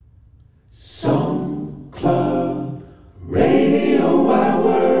Song Club Radio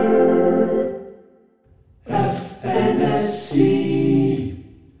Hour FNSC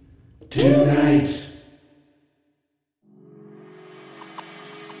tonight.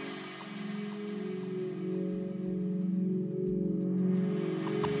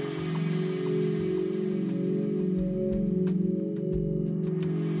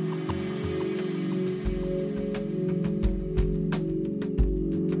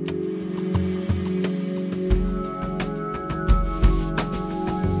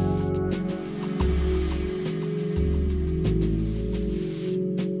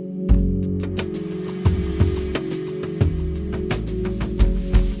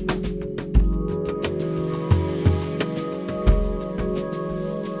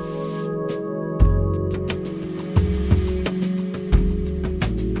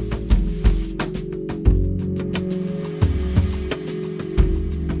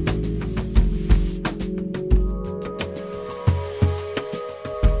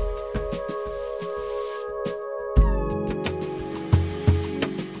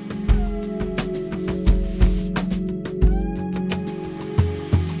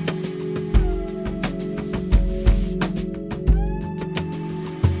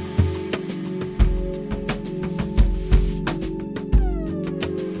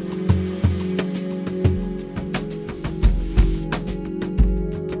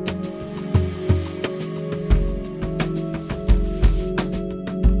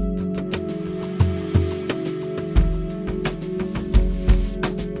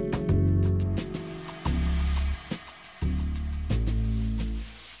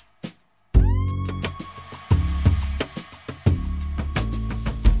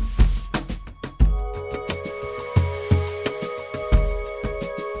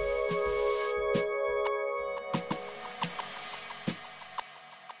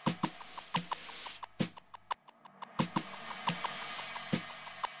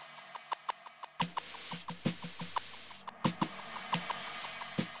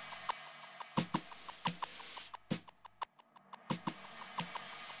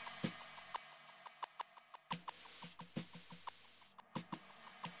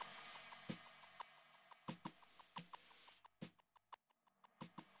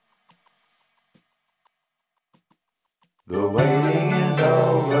 The waiting is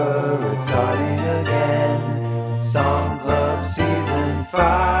over, it's starting again. Song Club Season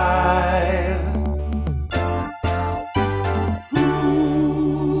 5.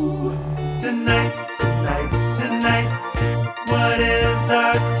 Ooh, tonight, what is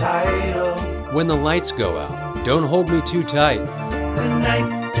our title? When the lights go out, don't hold me too tight. Tonight,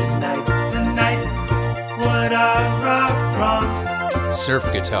 what are our prompts? Surf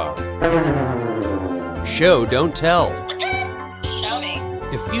guitar. Show, don't tell. Show me.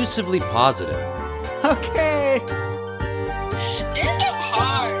 Effusively positive. Okay. This is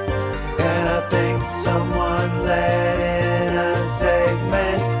hard. And I think someone let in a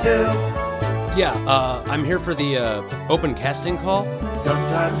segment too. Yeah, I'm here for the open casting call.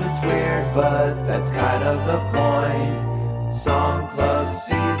 Sometimes it's weird, but that's kind of the point. Song Club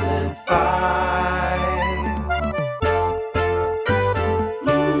Season 5.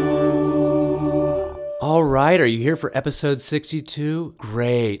 All right, are you here for episode 62?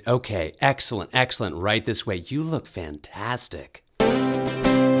 Great. Okay, excellent. Right this way. You look fantastic.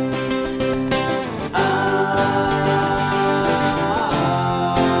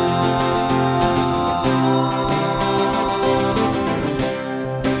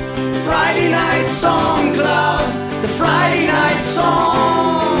 Friday Night Song Club, the Friday Night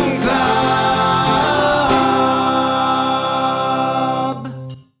Song Club.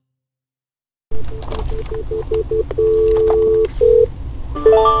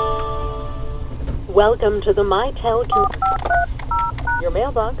 Welcome to the Mytel. Your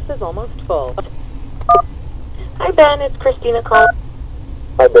mailbox is almost full. Hi Ben, it's Christina calling.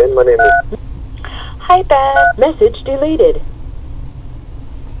 Hi Ben, my name is... Hi Ben. Message deleted.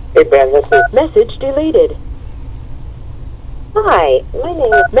 Hey Ben, this is... Message deleted. Hi, my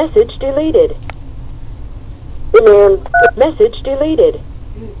name is... Message deleted. Hey man. Message deleted.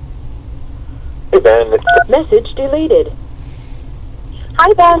 Hey Ben, it's... Message deleted.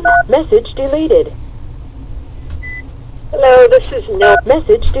 Hi Ben. Message deleted. Hello, this is No.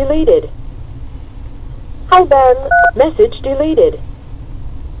 Message deleted. Hi Ben. Message deleted.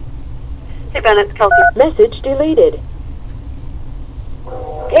 Hey Ben, it's Kelsey. Message deleted.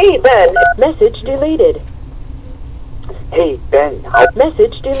 Hey Ben. Message deleted. Hey Ben.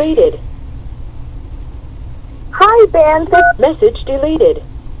 Message deleted. Hi Ben. Message deleted.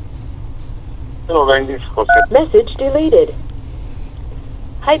 Hello Ben, this is Jose. Message deleted.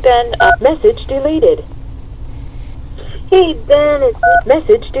 Hi, Ben. Message deleted. Hey, Ben, it's...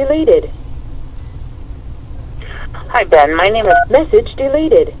 Message deleted. Hi, Ben, my name is... Message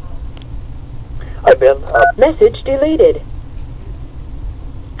deleted. Hi, Ben. Message deleted.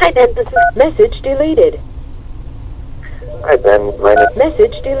 Hi, Ben, this is... Message deleted. Hi, Ben, my name...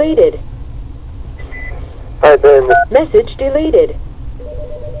 Message deleted. Hi, Ben. Message deleted.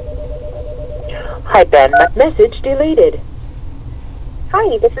 Hi, Ben. Message deleted.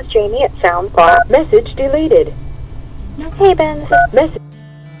 Hi, this is Jamie at SoundCloud. Message deleted. Hey, Ben, this is... Message.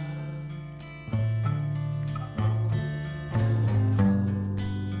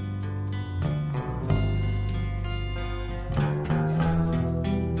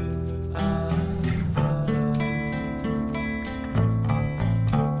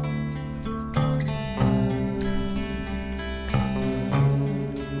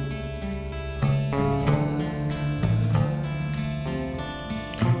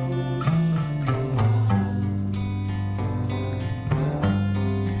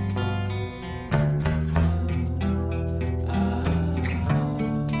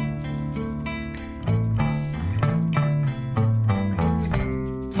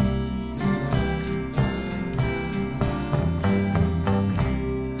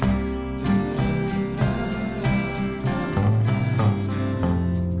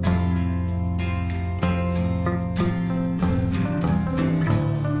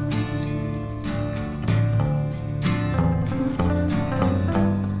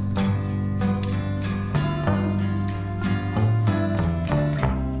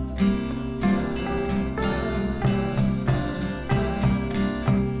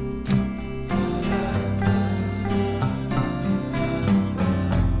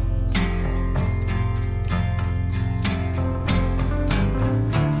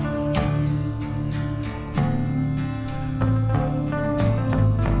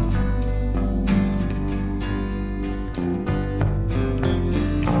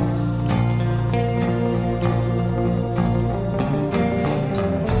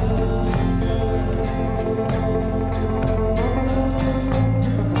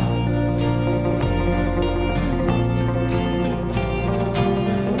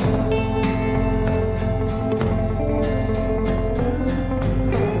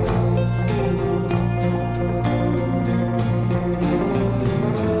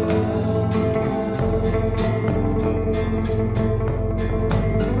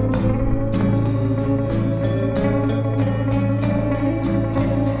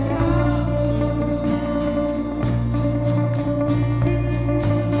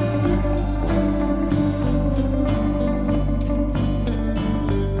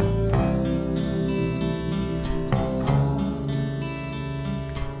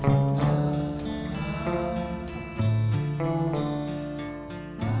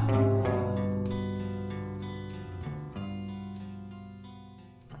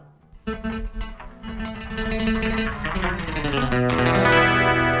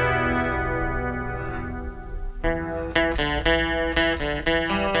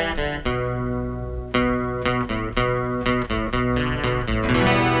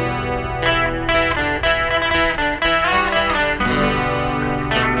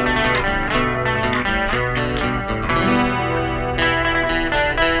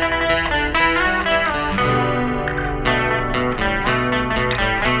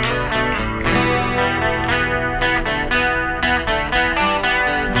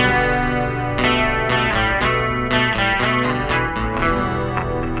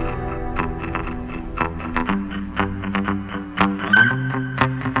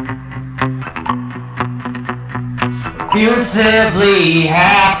 Effusively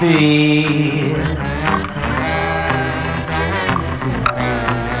happy.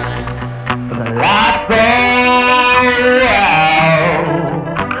 The lights burn out.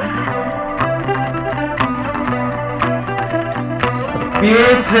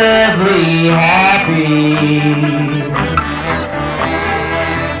 Effusively happy.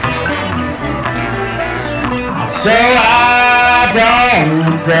 So I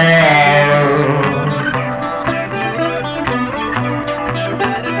don't tell.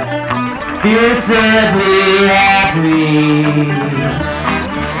 Effusively happy.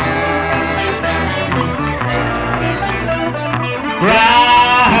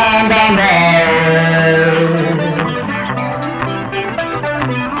 Round and round.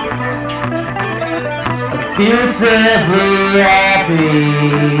 Effusively happy.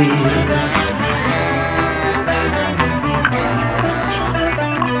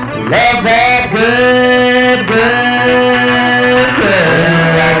 Love that good, good, good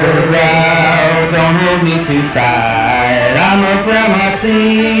that goes out. Don't hold me too tight. I'm up from my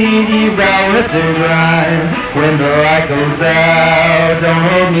sleep. deep brown to grind. When the light goes out, don't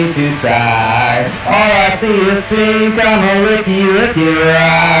hold me too tight. All I see is pink, I'm a licky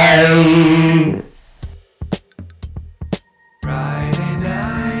ride. Friday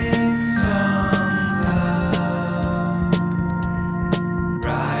night song club.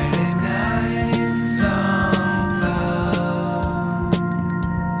 Friday night song club.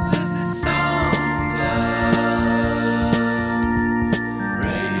 This is song club.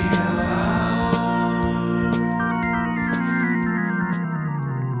 Radio hour.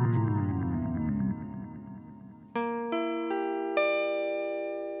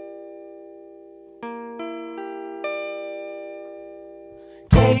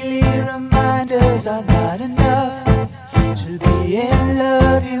 Daily reminders are not enough. To be in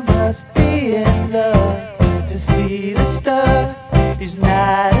love, you must be in love. To see the stuff is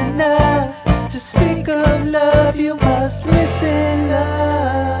not enough. To speak of love, you must listen,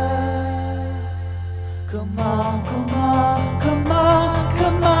 love. Come on, come on, come on,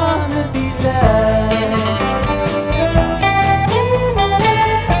 come on and be loved.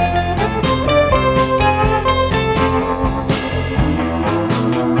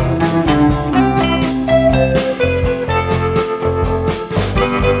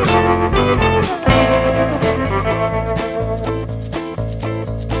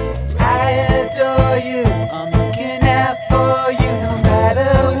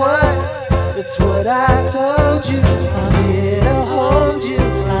 That's what I told you. I'm here to hold you.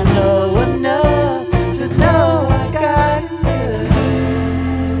 I know enough to know I got enough.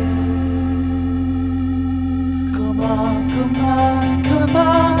 Come on, come on, come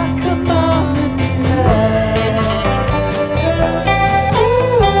on, come on and be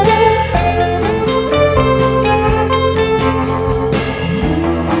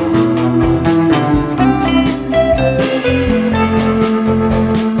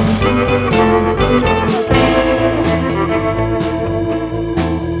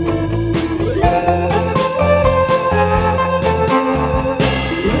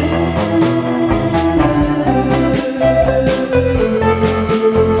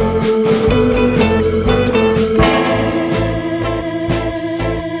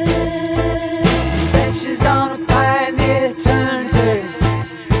benches on a pioneer turntable,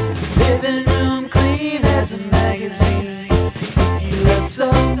 living room clean as a magazine. You love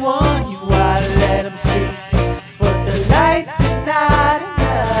someone, you ought to let them see, but the lights are not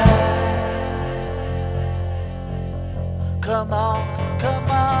enough. Come on,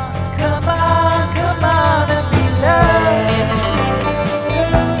 come on, come on, come on and be loved.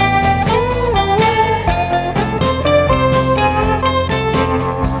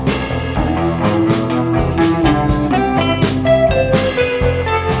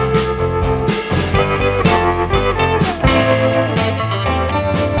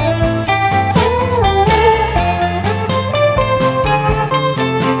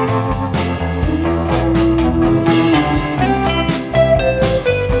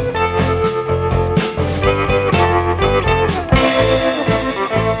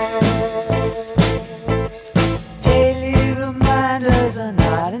 Daily reminders are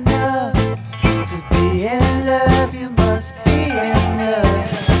not enough. To be in love, you must be in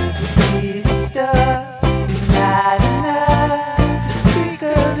love. To see the stuff is not enough. To speak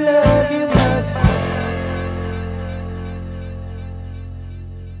of love, you must.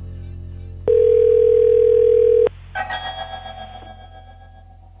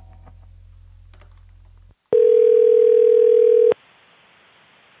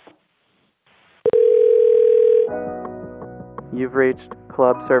 You've reached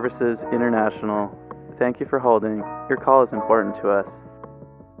Club Services International. Thank you for holding. Your call is important to us.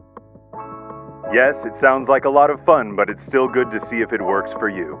 Yes, it sounds like a lot of fun, but it's still good to see if it works for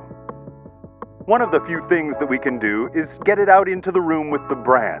you. One of the few things that we can do is get it out into the room with the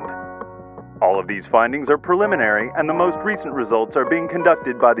brand. All of these findings are preliminary, and the most recent results are being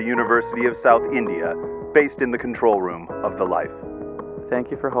conducted by the University of South India, based in the control room of the Life.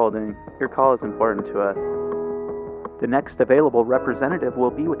 Thank you for holding. Your call is important to us. The next available representative will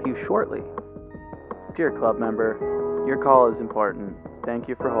be with you shortly. Dear club member, your call is important. Thank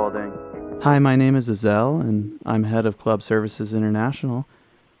you for holding. Hi, my name is Azel, and I'm head of Club Services International.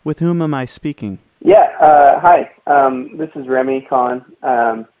 With whom am I speaking? Yeah, hi. This is Remy calling,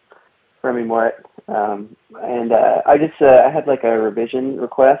 Remy Moret. And I had like a revision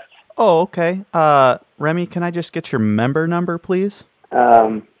request. Oh, okay. Remy, can I just get your member number, please?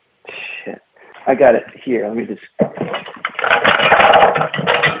 Shit. I got it here. Let me just...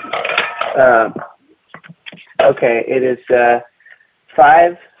 okay, it is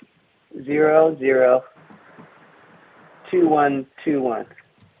 5002121.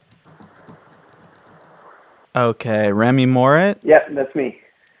 Okay, Remy Morit? Yep, that's me.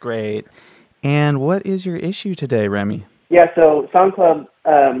 Great. And what is your issue today, Remy? Yeah, so Song Club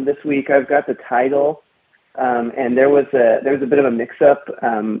this week, I've got the title, and there was a bit of a mix-up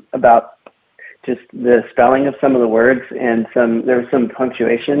about just the spelling of some of the words, and there was some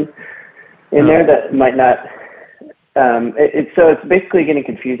punctuation in there that might not. So it's basically getting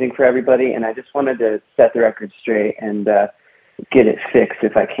confusing for everybody, and I just wanted to set the record straight and get it fixed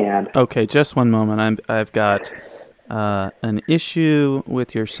if I can. Okay, just one moment. I've got an issue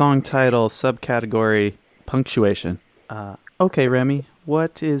with your song title, subcategory, punctuation. Okay, Remy,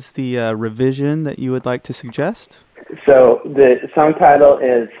 what is the revision that you would like to suggest? So the song title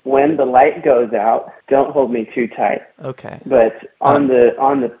is "When the Light Goes Out, Don't Hold Me Too Tight." Okay. But on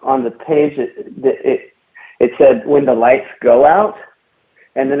the page it said "When the lights go out,"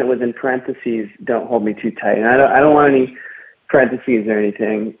 and then it was in parentheses, "Don't hold me too tight." And I don't want any parentheses or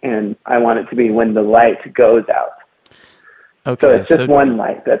anything, and I want it to be "When the light goes out." Okay. So it's just one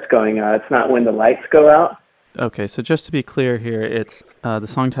light that's going out. It's not "When the lights go out." Okay, so just to be clear here, it's the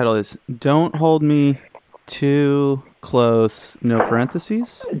song title is "Don't Hold Me Too Close," no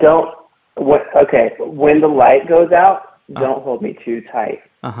parentheses? Okay, when the light goes out, don't hold me too tight.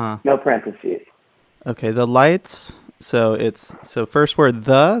 Uh-huh. No parentheses. Okay, the lights, so first word,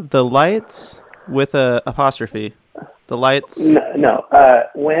 the lights with a apostrophe. The lights. No.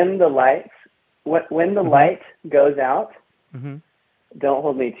 When the light goes out, don't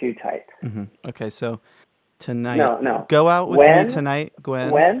hold me too tight. Okay, so tonight. No. Go out with me tonight, Gwen.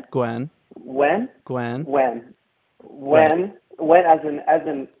 When? Gwen. When? Gwen. When? When? When? As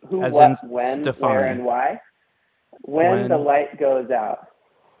in who? As what? in When? Stefani. Where? And why? When the light goes out.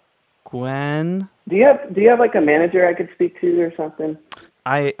 Gwen. Do you have like a manager I could speak to or something?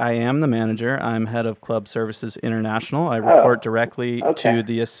 I am the manager. I'm head of Club Services International. I report directly to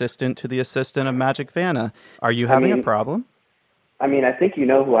the assistant of Magic Vanna. Are you having a problem? I mean, I think you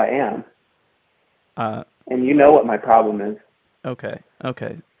know who I am. And you know what my problem is. Okay.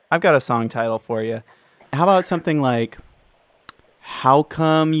 I've got a song title for you. How about something like, "How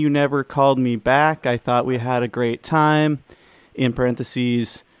come you never called me back? I thought we had a great time." In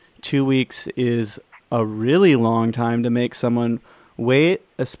parentheses, 2 weeks is a really long time to make someone wait,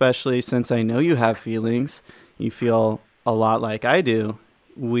 especially since I know you have feelings. You feel a lot like I do.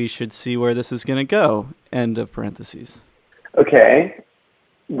 We should see where this is going to go. End of parentheses. Okay.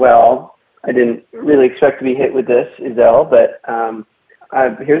 Well, I didn't really expect to be hit with this, Iselle, but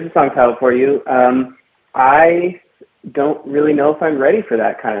here's a song title for you. I don't really know if I'm ready for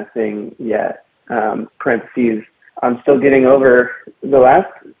that kind of thing yet. Parentheses, I'm still getting over the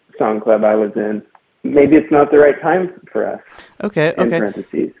last song club I was in. Maybe it's not the right time for us. Okay.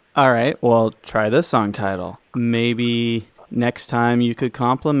 Parentheses. All right, well, try this song title. Maybe next time you could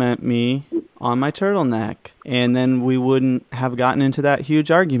compliment me on my turtleneck, and then we wouldn't have gotten into that huge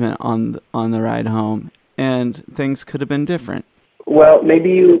argument on the ride home, and things could have been different. Well,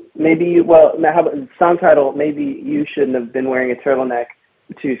 well, now how about the song title, "Maybe you shouldn't have been wearing a turtleneck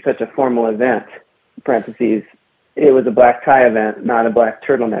to such a formal event." Parentheses, it was a black tie event, not a black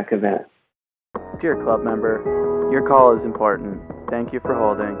turtleneck event. Dear club member, your call is important. Thank you for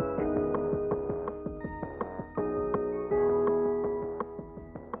holding.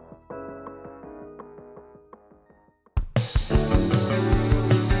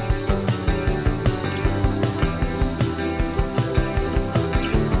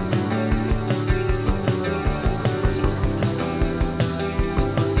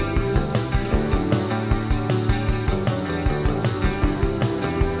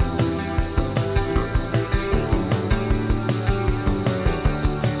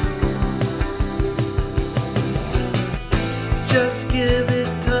 Just give it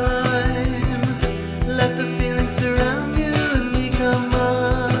time. Let the feelings surround you and become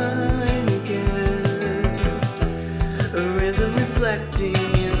mine again. A rhythm reflecting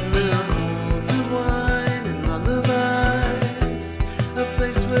in the halls of wine and lullabies. A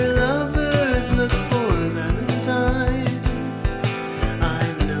place where lovers look for valentines. I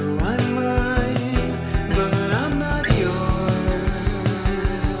know I'm mine, but I'm not yours.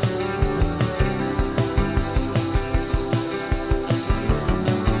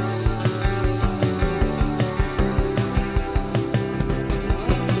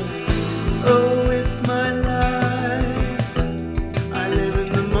 Oh, it's my life. I live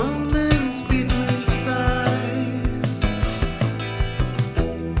in the moments between sighs.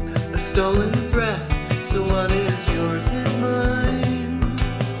 A stolen breath, so what is yours is mine.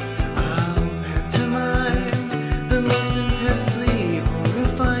 I'll pantomime the most intensely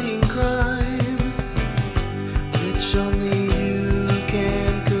horrifying crime, which only you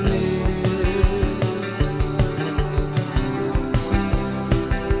can commit.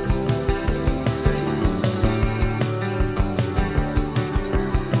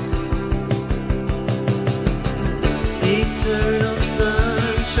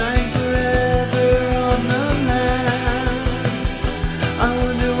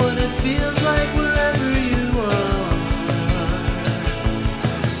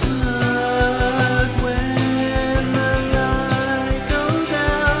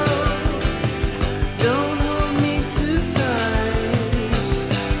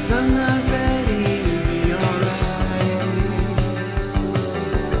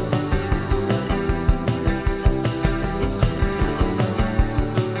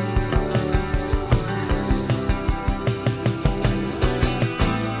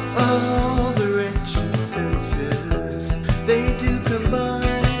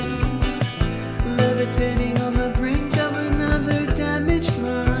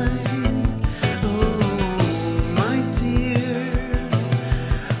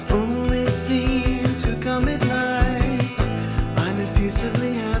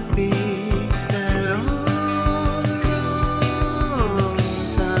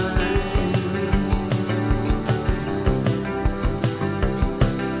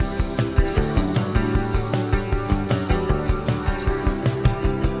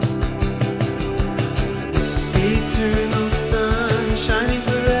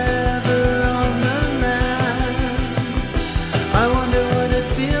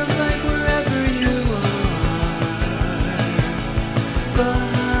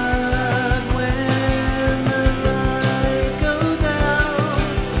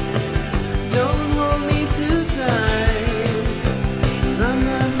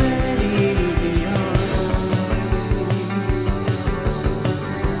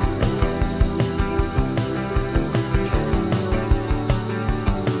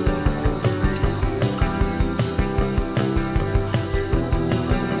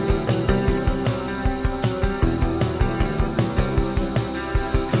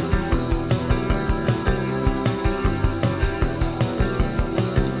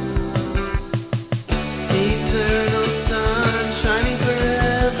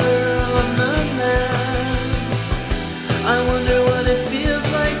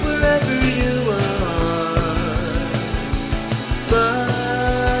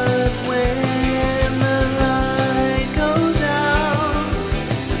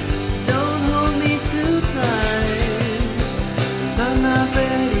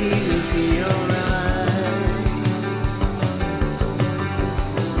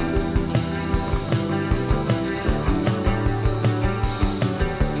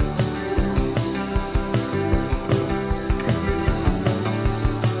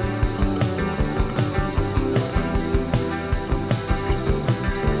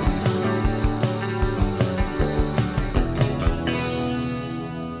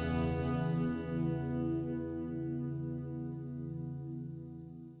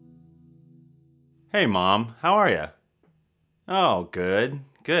 Hey, Mom. How are you? Oh, good.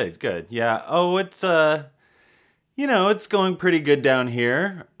 Good. Yeah. Oh, it's, it's going pretty good down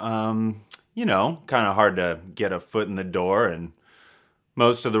here. Kind of hard to get a foot in the door, and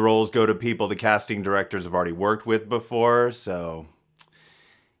most of the roles go to people the casting directors have already worked with before, so...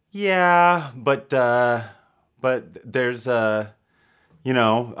 Yeah, but there's there's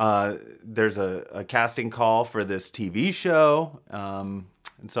a casting call for this TV show, and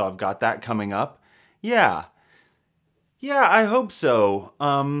so I've got that coming up. Yeah, I hope so.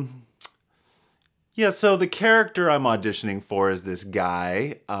 So the character I'm auditioning for is this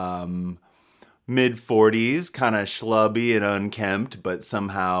guy, mid-40s, kind of schlubby and unkempt, but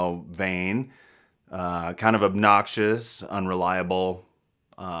somehow vain, kind of obnoxious, unreliable,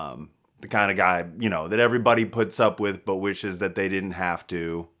 the kind of guy, that everybody puts up with but wishes that they didn't have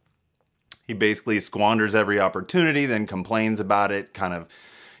to. He basically squanders every opportunity, then complains about it, kind of,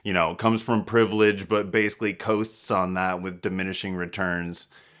 comes from privilege, but basically coasts on that with diminishing returns.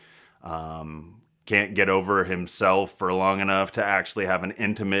 Can't get over himself for long enough to actually have an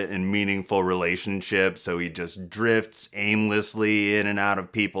intimate and meaningful relationship, so he just drifts aimlessly in and out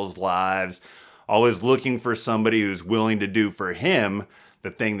of people's lives, always looking for somebody who's willing to do for him the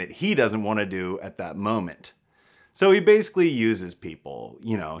thing that he doesn't want to do at that moment. So he basically uses people.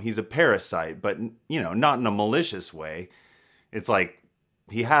 He's a parasite, but, not in a malicious way. It's like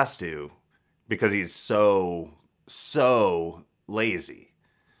he has to, because he's so lazy.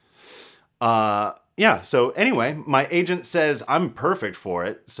 So anyway, my agent says I'm perfect for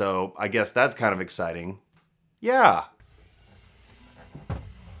it, so I guess that's kind of exciting. Yeah.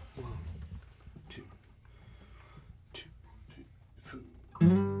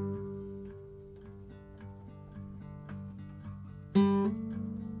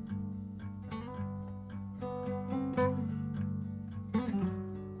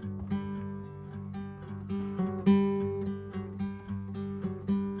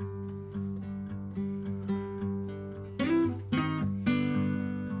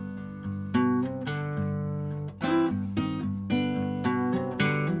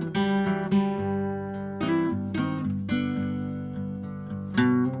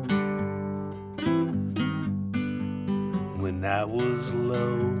 When I was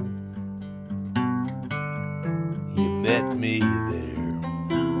low, you met me there.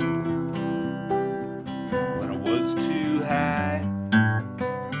 When I was too high,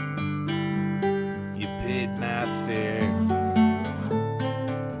 you paid my fare.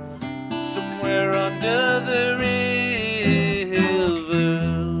 Somewhere under the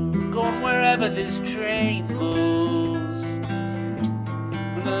river, going wherever this train goes.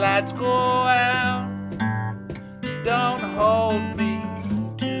 When the lights go out, don't hold me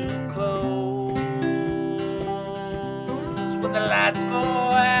too close. When the lights go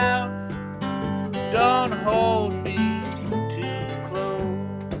out, don't hold me too close.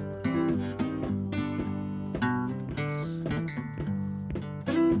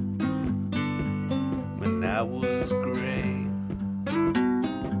 When I was gray,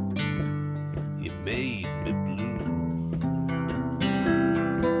 you made me blue.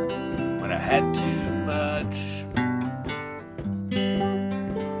 When I had too much,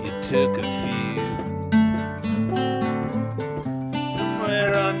 took a few.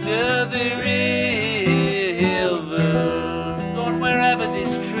 Somewhere under the river, going wherever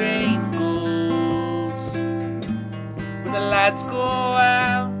this train goes. When the lights go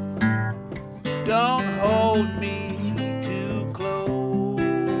out, don't hold me too close.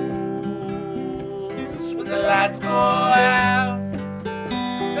 When the lights go out,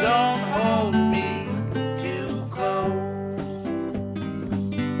 don't hold me too close.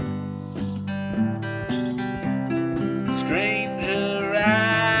 Stranger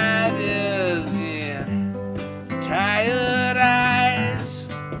riders in tired eyes,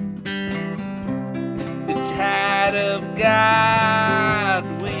 the tide of God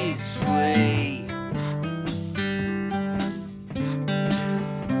we sway.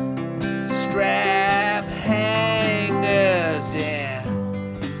 Strap hangers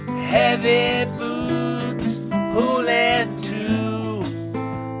and heavy boots pulling to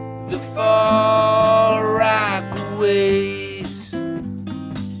the far rock ways.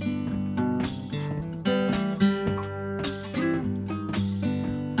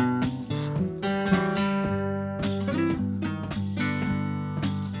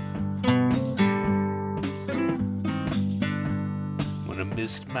 When I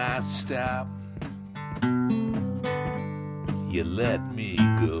missed my stop, you let me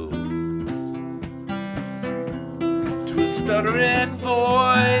go to a stuttering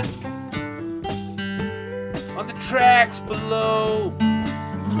void on the tracks below.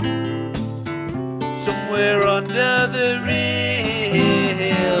 somewhere under the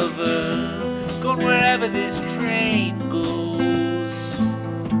river, going wherever this train goes.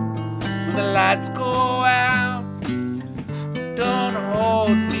 When the lights go out, don't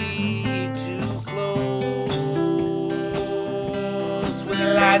hold me too close. When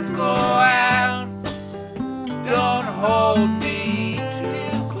the lights go out, don't hold me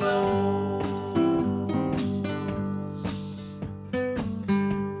too close.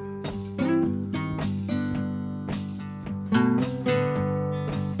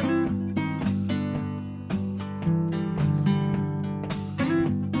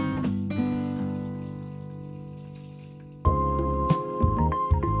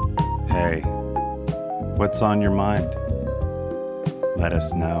 Hey, what's on your mind? Let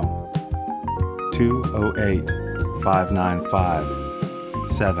us know.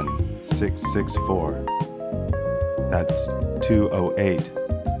 208-595-7664. That's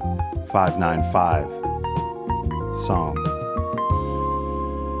 208-595-SONG.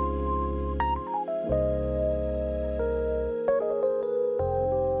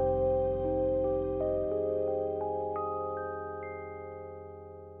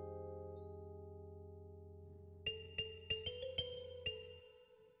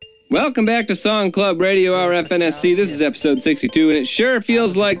 Welcome back to Song Club Radio Hour FNSC. This is episode 62, and it sure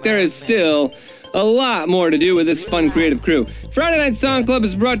feels like there is still a lot more to do with this fun creative crew. Friday Night Song Club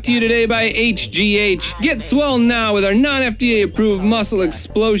is brought to you today by HGH. Get swell now with our non-FDA approved muscle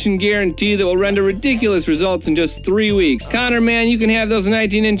explosion guarantee that will render ridiculous results in just 3 weeks. Connor, man, you can have those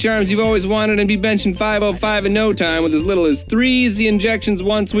 19-inch arms you've always wanted and be benching 505 in no time with as little as 3 easy injections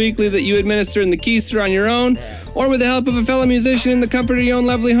once weekly that you administer in the keister on your own, or with the help of a fellow musician in the comfort of your own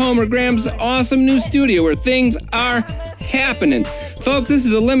lovely home or Graham's awesome new studio where things are happening. Folks, this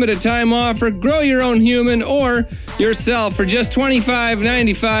is a limited time offer. Grow your own human or yourself for just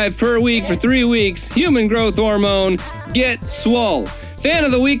 $25.95 per week for 3 weeks. Human growth hormone. Get swole. Fan of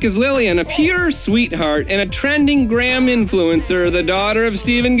the week is Lillian, a pure sweetheart and a trending Graham influencer, the daughter of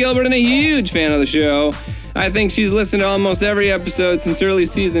Steven Gilbert and a huge fan of the show. I think she's listened to almost every episode since early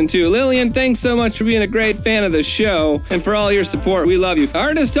season 2. Lillian, thanks so much for being a great fan of the show and for all your support. We love you.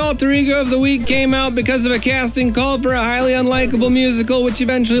 Artist Alter Ego of the Week came out because of a casting call for a highly unlikable musical, which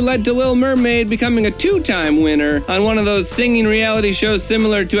eventually led to Lil Mermaid becoming a 2-time winner on one of those singing reality shows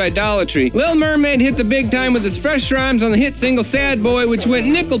similar to Idolatry. Lil Mermaid hit the big time with his fresh rhymes on the hit single Sad Boy, which went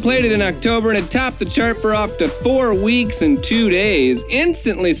nickel-plated in October and had topped the chart for up to 4 weeks and 2 days,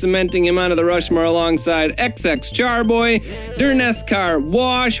 instantly cementing him onto the Rushmore alongside XX Charboy, Dernes Car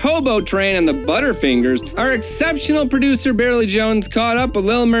Wash, Hobo Train, and the Butterfingers. Our exceptional producer Barely Jones caught up with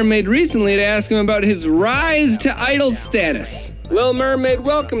Lil Mermaid recently to ask him about his rise to idol status. Lil Mermaid,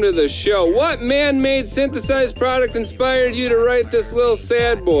 welcome to the show. What man-made synthesized product inspired you to write this little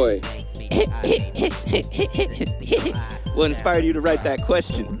sad boy? What inspired you to write that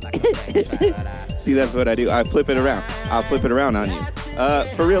question? See, that's what I do. I flip it around. I'll flip it around on you.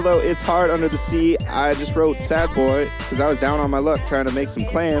 For real though, it's hard under the sea. I just wrote Sad Boy because I was down on my luck trying to make some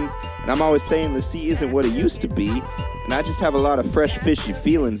clams, and I'm always saying the sea isn't what it used to be, and I just have a lot of fresh fishy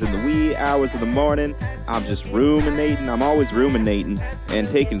feelings in the wee hours of the morning. I'm just ruminating. I'm always ruminating and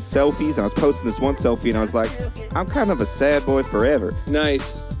taking selfies. And I was posting this one selfie and I was like, I'm kind of a sad boy forever.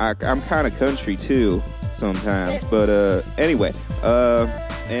 Nice. I'm kind of country too sometimes, but anyway,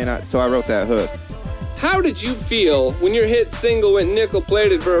 so I wrote that hook. How did you feel when your hit single went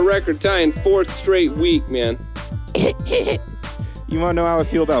nickel-plated for a record-tying 4th straight week, man? You want to know how I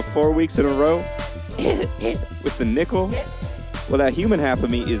feel about 4 weeks in a row? With the nickel? Well, that human half of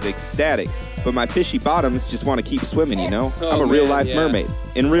me is ecstatic, but my fishy bottoms just want to keep swimming, you know? I'm a real-life mermaid.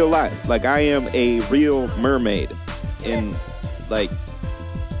 In real life. Like, I am a real mermaid. In, like,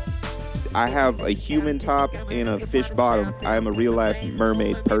 I have a human top and a fish bottom. I am a real-life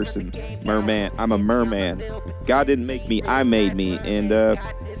mermaid person. Merman. I'm a merman. God didn't make me, I made me. And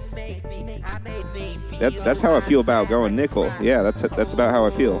that's how I feel about going nickel. Yeah, that's about how I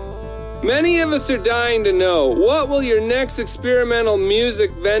feel. Many of us are dying to know, what will your next experimental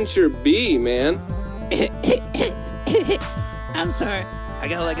music venture be, man? I'm sorry. I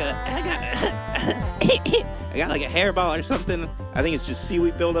got like a hairball or something. I think it's just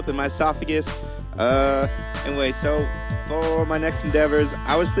seaweed buildup in my esophagus. Anyway, so for my next endeavors,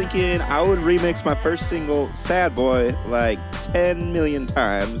 I was thinking I would remix my first single, Sad Boy, like 10 million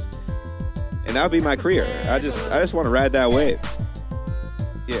times, and that would be my career. I just want to ride that wave.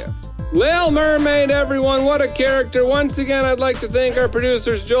 Yeah. Lil Mermaid, everyone, what a character. Once again, I'd like to thank our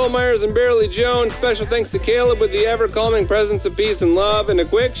producers, Joel Myers and Barely Jones. Special thanks to Caleb with the ever-calming presence of peace and love. And a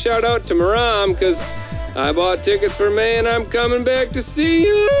quick shout-out to Maram, because I bought tickets for May and I'm coming back to see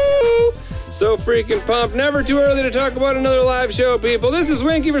you. So freaking pumped. Never too early to talk about another live show, people. This is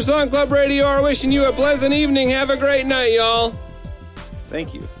Winky for Song Club Radio Hour, wishing you a pleasant evening. Have a great night, y'all.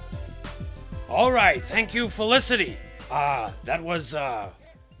 Thank you. All right, thank you, Felicity. That was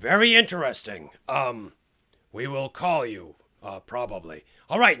very interesting. We will call you probably.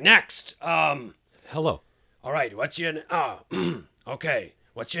 All right, next. Hello. All right, what's your okay.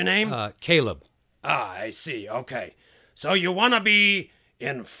 What's your name? Caleb. I see. Okay. So you want to be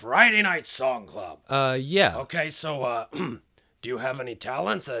in Friday Night Song Club? Yeah. Okay, so do you have any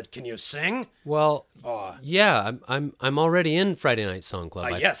talents? Can you sing? Well, yeah, I'm already in Friday Night Song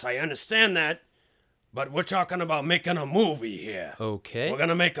Club. Yes, I understand that. But we're talking about making a movie here. Okay. We're going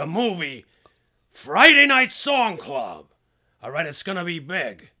to make a movie, Friday Night Song Club. All right, it's going to be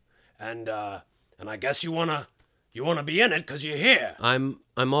big. And I guess you want to be in it cuz you're here. I'm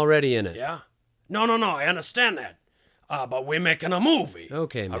already in it. Yeah? No, I understand that. But we're making a movie.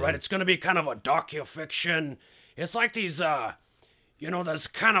 Okay, man. All right, it's going to be kind of a docu-fiction. It's like these there's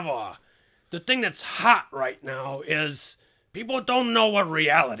kind of the thing that's hot right now is people don't know what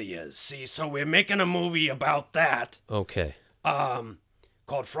reality is. See, so we're making a movie about that. Okay. Called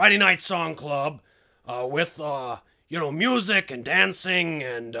Friday Night Song Club, with music and dancing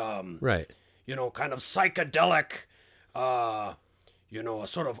and right. Kind of psychedelic, a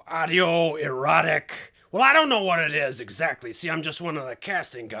sort of audio erotic. Well, I don't know what it is exactly. See, I'm just one of the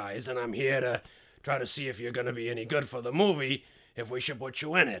casting guys, and I'm here to try to see if you're going to be any good for the movie, if we should put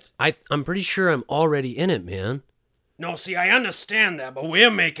you in it. I'm pretty sure I'm already in it, man. No, see, I understand that, but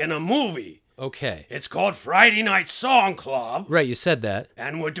we're making a movie. Okay. It's called Friday Night Song Club. Right, you said that.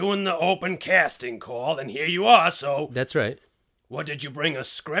 And we're doing the open casting call, and here you are, so... That's right. What, did you bring a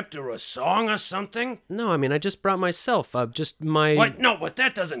script or a song or something? No, I mean, I just brought myself. Just my... What? No, but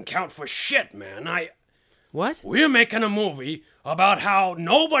that doesn't count for shit, man. What? We're making a movie about how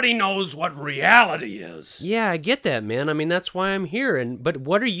nobody knows what reality is. Yeah, I get that, man. I mean, that's why I'm here. But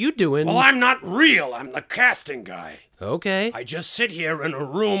what are you doing? Well, I'm not real. I'm the casting guy. Okay. I just sit here in a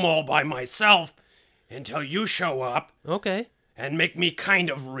room all by myself until you show up. Okay. And make me kind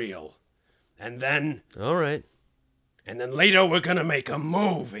of real. And then... All right. And then later we're gonna make a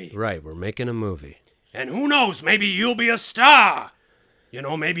movie. Right, we're making a movie. And who knows, maybe you'll be a star.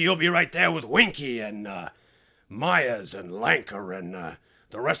 Maybe you'll be right there with Winky and Myers and Lanker and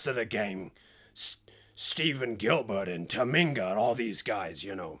the rest of the gang. Stephen Gilbert and Taminga and all these guys,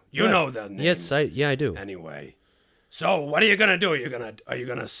 You know their names. Yes, I do. Anyway. So, what are you gonna do? Are you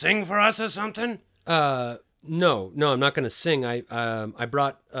gonna sing for us or something? No, I'm not gonna sing. I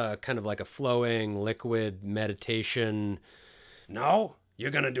brought kind of like a flowing liquid meditation. No?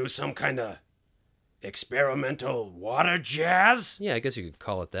 You're gonna do some kind of experimental water jazz? Yeah, I guess you could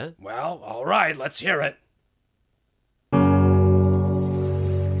call it that. Well, all right, let's hear it.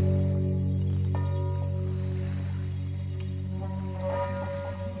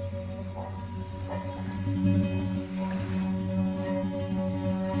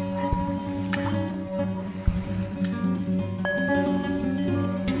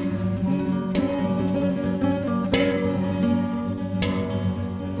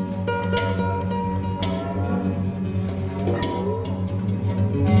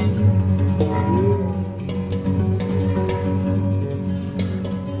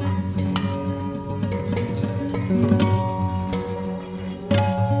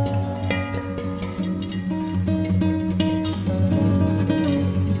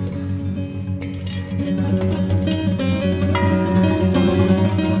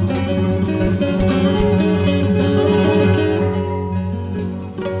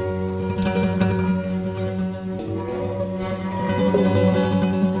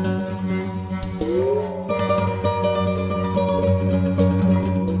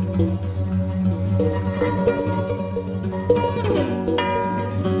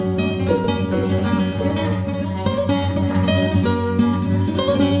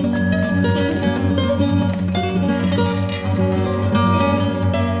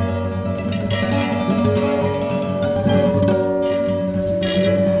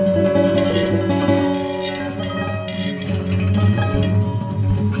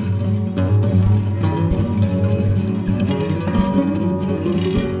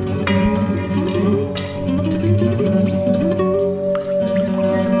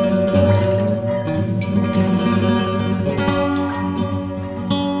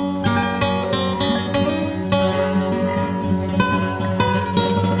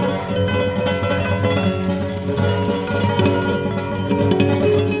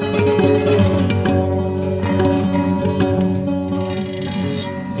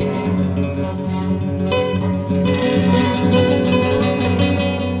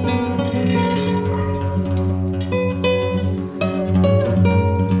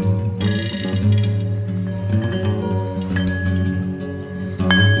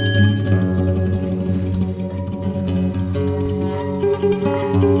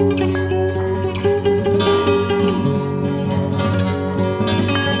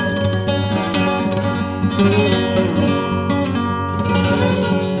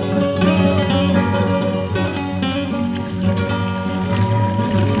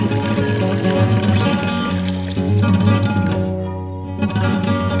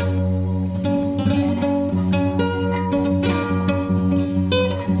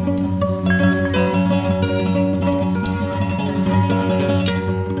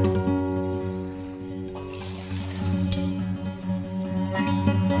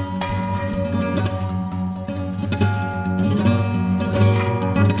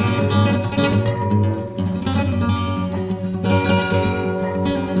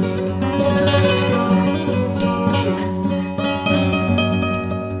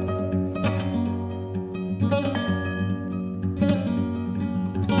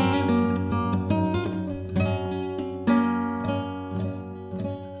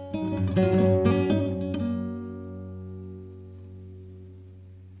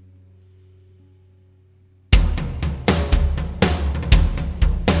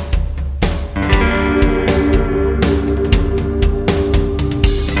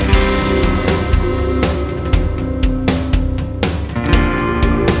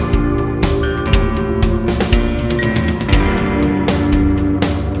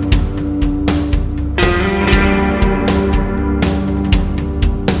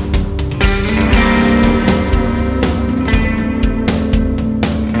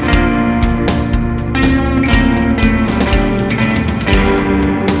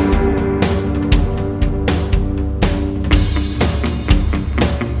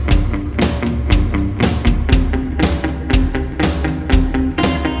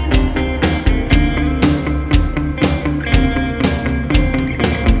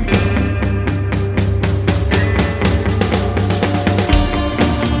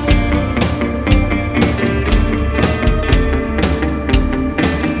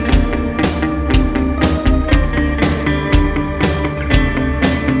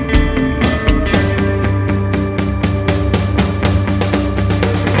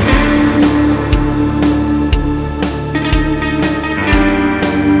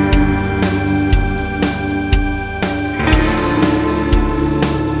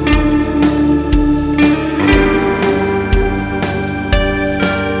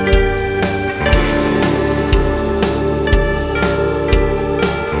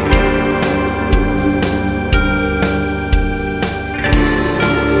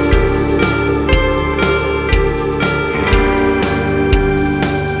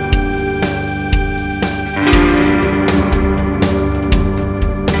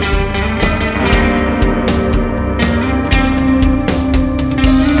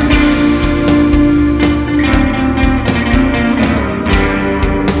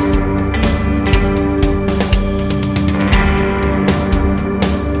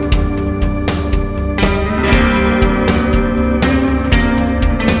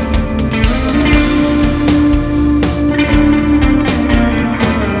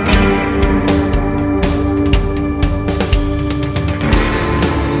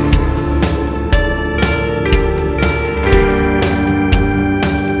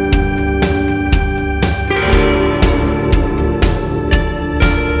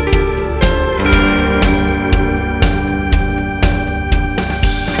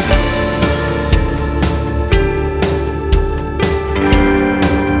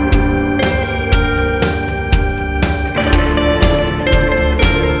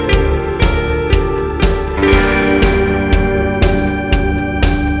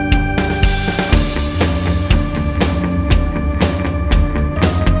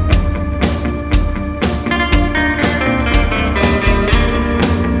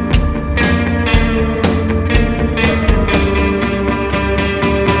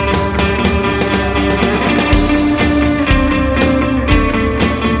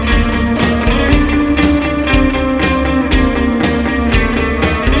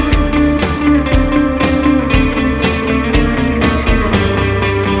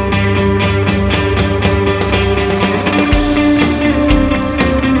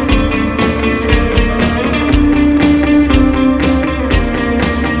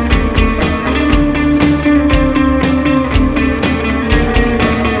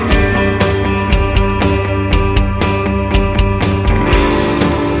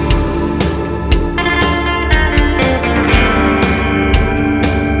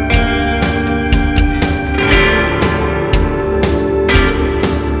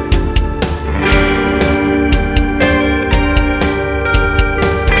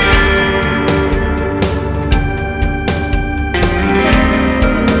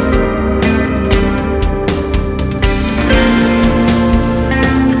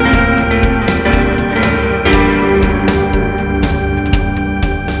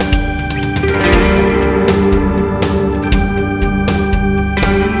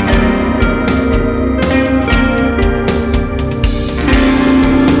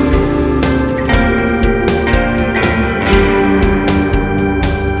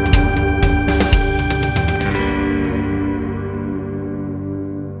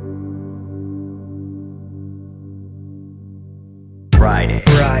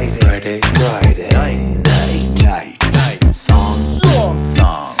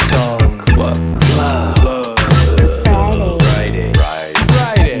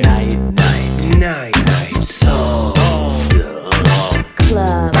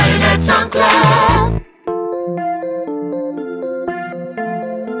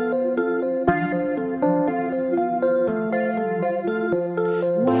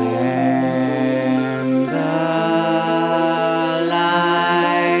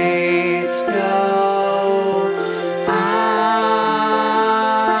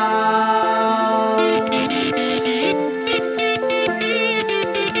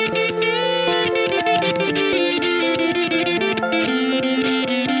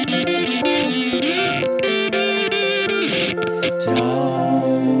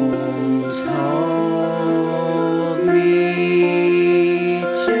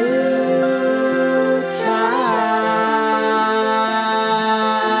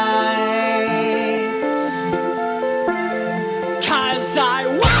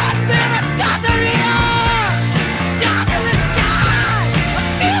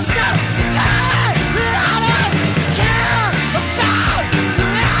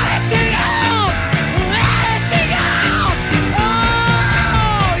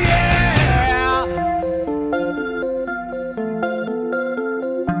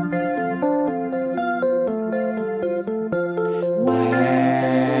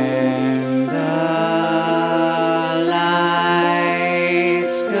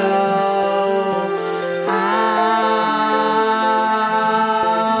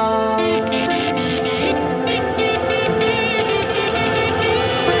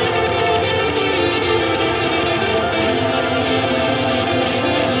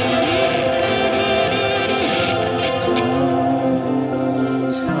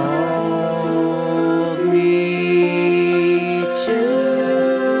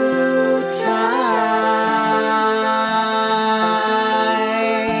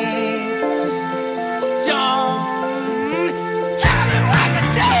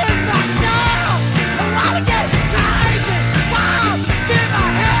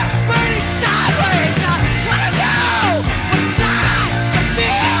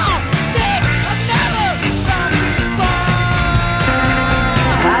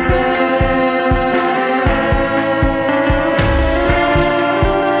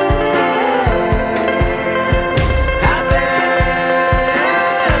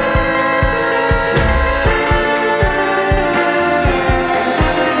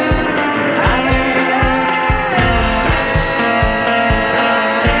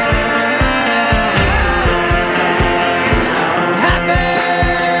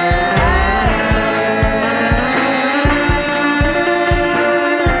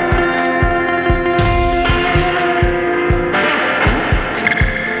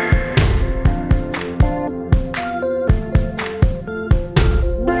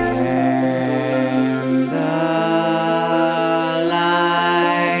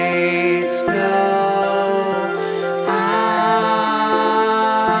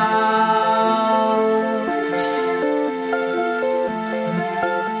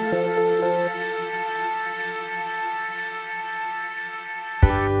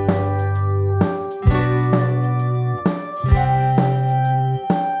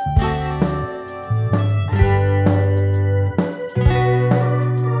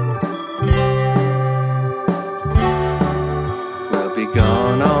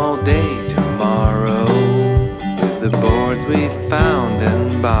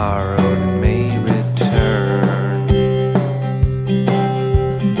 borrowed and may return.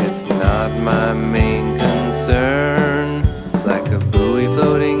 It's not my main concern, like a buoy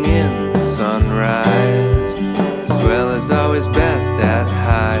floating in the sunrise. The swell is always best at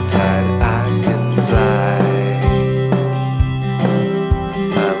high tide. I can fly.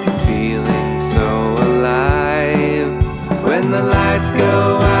 I'm feeling so alive. When the lights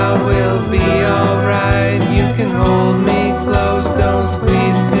go out, we'll be alright. You can hold me close, don't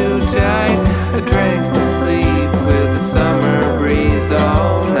squeeze too tight. A tranquil sleep with the summer breeze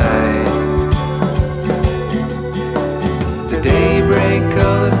all night. The daybreak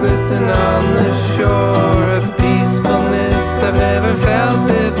colors glisten on the shore, a peacefulness I've never felt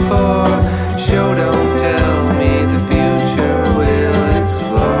before. Show don't tell me the future we'll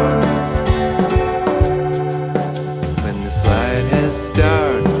explore. When this light has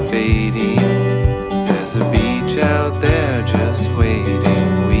started fading, there's a beach out there just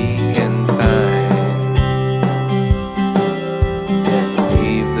waiting we can find, and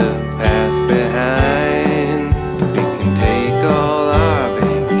leave the past behind. We can take all our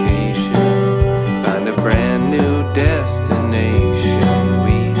vacation, find a brand new destination.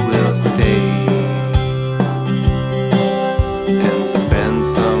 We will stay and spend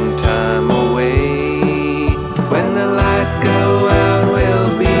some time away. When the lights go out,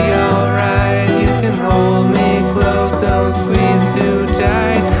 we'll be alright. You can hold me close, don't squeeze too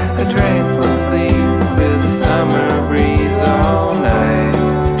tight. A tranquil sleep with the summer breeze all night.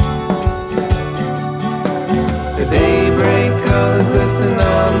 The daybreak colors glisten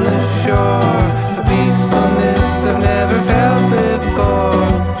on the shore, a peacefulness I've never felt before.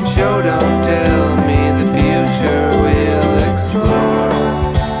 Show don't tell me the future we'll explore.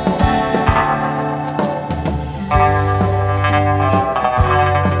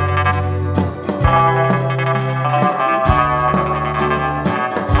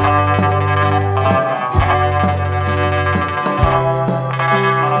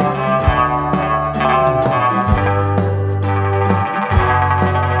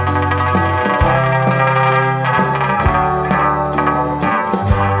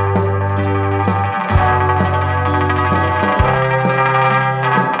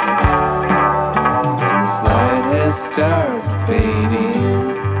 When this light has started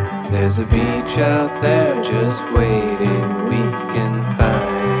fading, there's a beach out there just waiting we can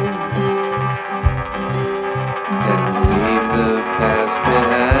find, and leave the past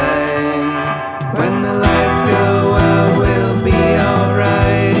behind. When the lights go out, we'll be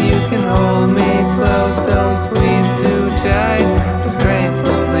alright. You can hold me close, don't squeeze too tight. A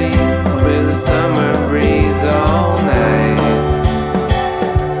tranquil sleep with a summer breeze all night.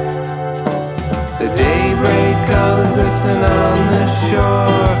 The daybreak colors glisten on the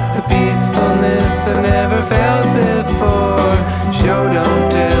shore, a peacefulness I've never felt before.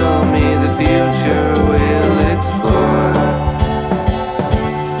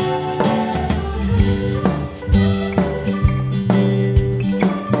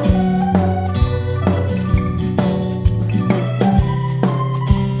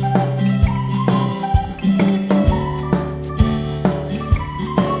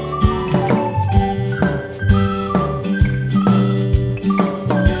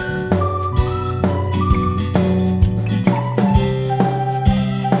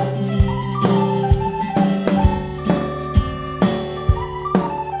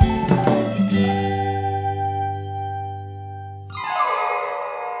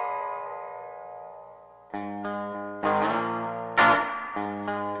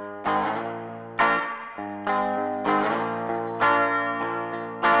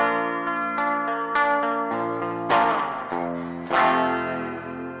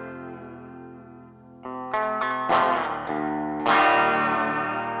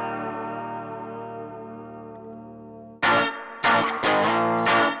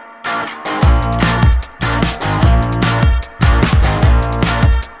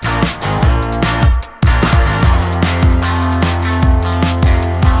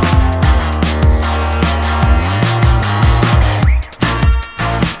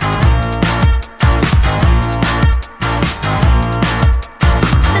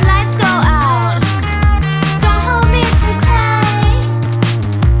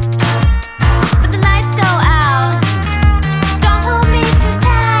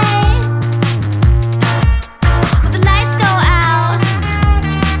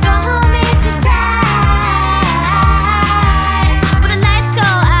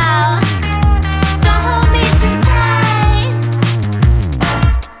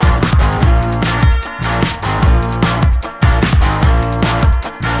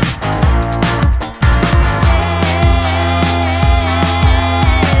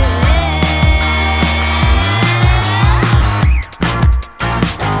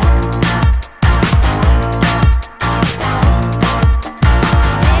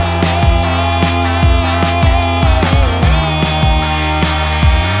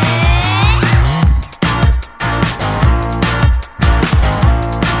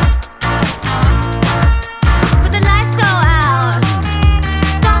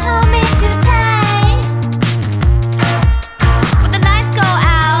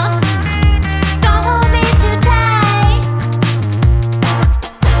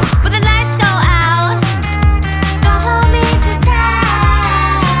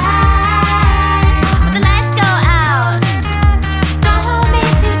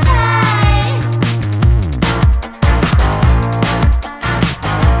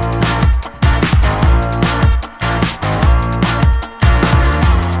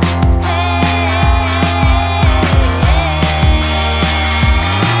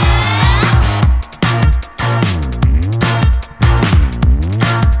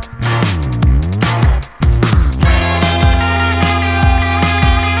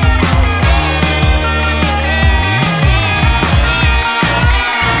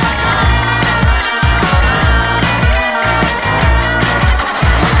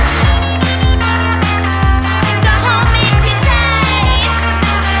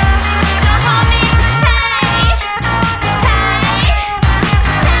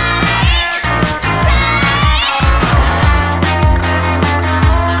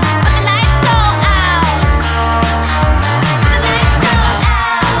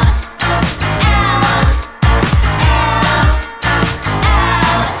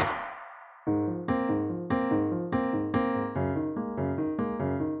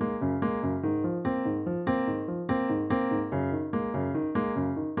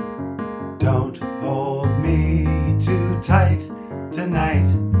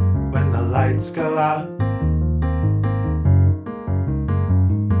 lights go out.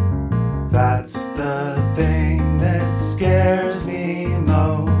 That's the thing that scares me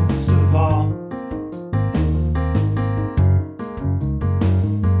most of all.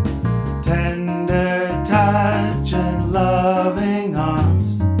 Tender touch and loving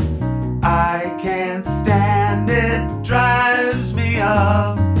arms, I can't stand it, drives me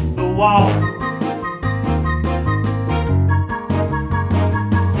up the wall.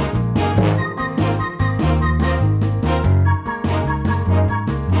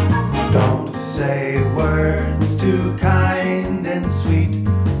 Don't say words too kind and sweet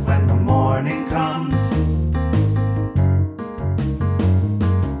when the morning comes.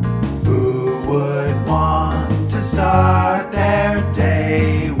 Who would want to start their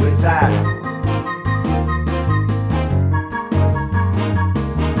day with that?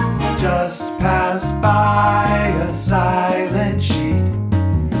 Just pass by a silent sheet,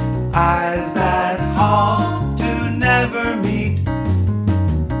 eyes that halt to never meet,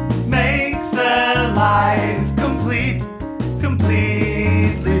 makes a life complete,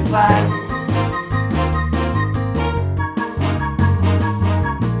 completely flat.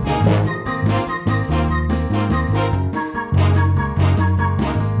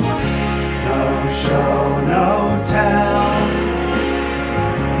 No show, no tell,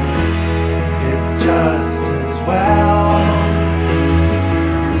 it's just as well.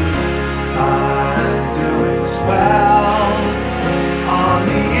 I'm doing swell on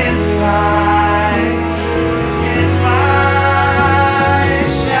the inside, in my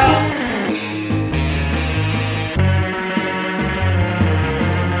shell.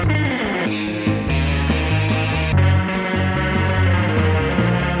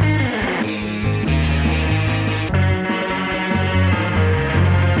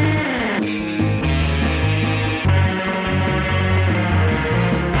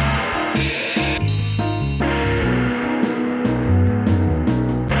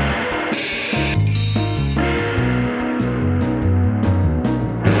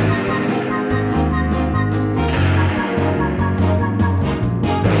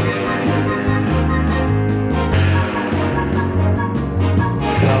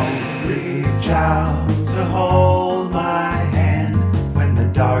 Don't reach out to hold my hand when the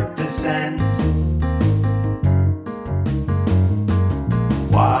dark descends.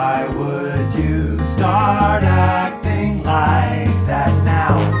 Why would you start acting like that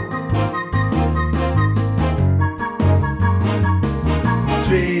now?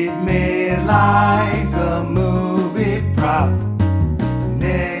 Treat me like a movie prop,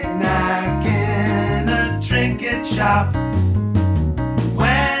 knick-knack in a trinket shop.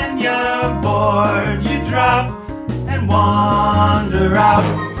 When you're bored, you drop and wander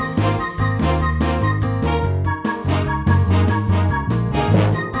out.